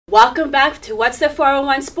Welcome back to What's the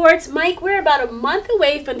 411 Sports. Mike, we're about a month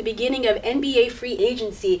away from the beginning of NBA free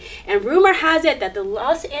agency, and rumor has it that the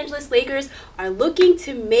Los Angeles Lakers are looking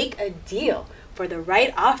to make a deal for the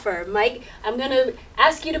right offer. Mike, I'm going to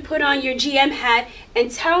ask you to put on your GM hat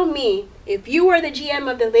and tell me, if you were the GM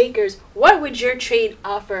of the Lakers, what would your trade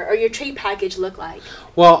offer or your trade package look like?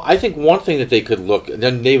 Well, I think one thing that they could look,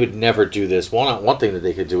 then they would never do this. One thing that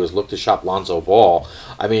they could do is look to shop Lonzo Ball.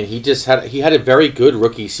 I mean, he had a very good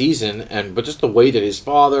rookie season, but just the way that his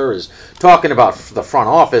father is talking about the front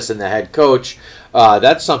office and the head coach,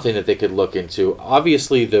 that's something that they could look into.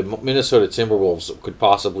 Obviously, the Minnesota Timberwolves could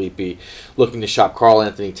possibly be looking to shop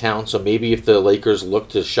Karl-Anthony Towns, so maybe if the Lakers look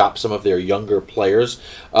to shop some of their younger players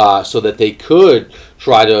so that they could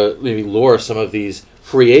try to maybe lure some of these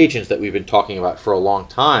free agents that we've been talking about for a long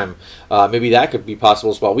time, maybe that could be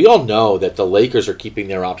possible as well. We all know that the Lakers are keeping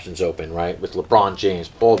their options open, right, with LeBron James,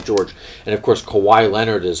 Paul George, and of course Kawhi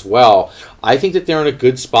Leonard as well. I think that they're in a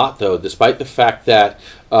good spot, though, despite the fact that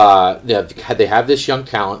they have this young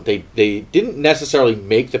talent. They didn't necessarily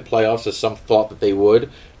make the playoffs as some thought that they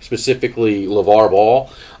would, specifically LeVar Ball.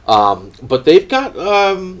 But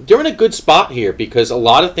they're in a good spot here because a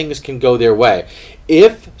lot of things can go their way.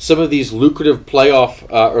 If some of these lucrative playoff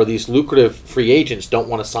or these lucrative free agents don't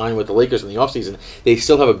want to sign with the Lakers in the offseason, they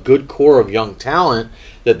still have a good core of young talent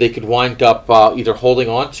that they could wind up either holding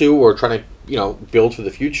on to or trying to build for the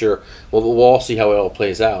future. Well, we'll all see how it all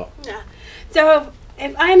plays out. Yeah. So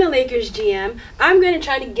if I'm the Lakers GM, I'm going to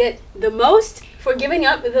try to get the most for giving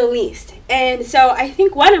up the least. And so I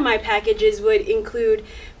think one of my packages would include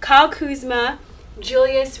Kyle Kuzma,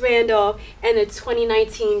 Julius Randle, and a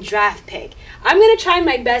 2019 draft pick. I'm going to try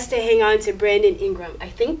my best to hang on to Brandon Ingram. I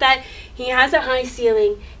think that he has a high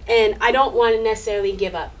ceiling, and I don't want to necessarily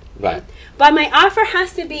give up. Right. But my offer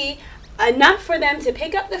has to be enough for them to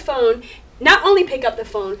pick up the phone, not only pick up the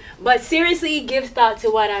phone, but seriously give thought to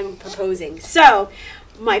what I'm proposing. So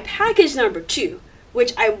my package number 2,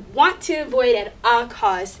 which I want to avoid at all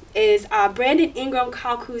costs, is Brandon Ingram,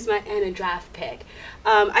 Kyle Kuzma, and a draft pick.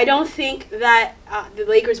 I don't think that the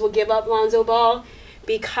Lakers will give up Lonzo Ball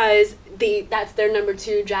because that's their number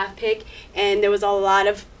 2 draft pick, and there was a lot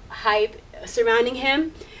of hype surrounding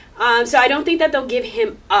him. So I don't think that they'll give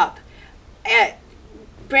him up. At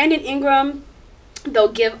Brandon Ingram,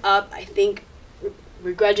 they'll give up, I think,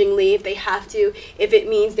 begrudgingly if they have to, if it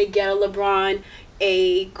means they get a LeBron,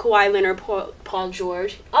 a Kawhi Leonard, Paul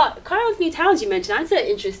George. Karl-Anthony Towns you mentioned. That's an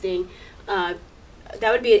interesting, that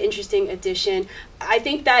would be an interesting addition. I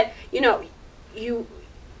think that, you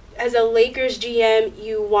as a Lakers GM,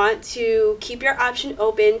 you want to keep your option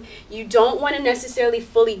open. You don't want to necessarily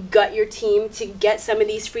fully gut your team to get some of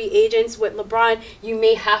these free agents. With LeBron, you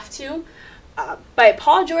may have to. But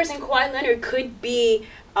Paul George and Kawhi Leonard could be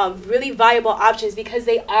really viable options because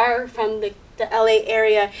they are from the LA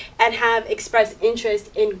area and have expressed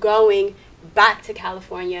interest in going back to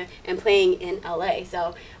California and playing in LA.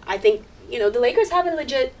 So I think, the Lakers have a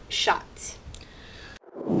legit shot.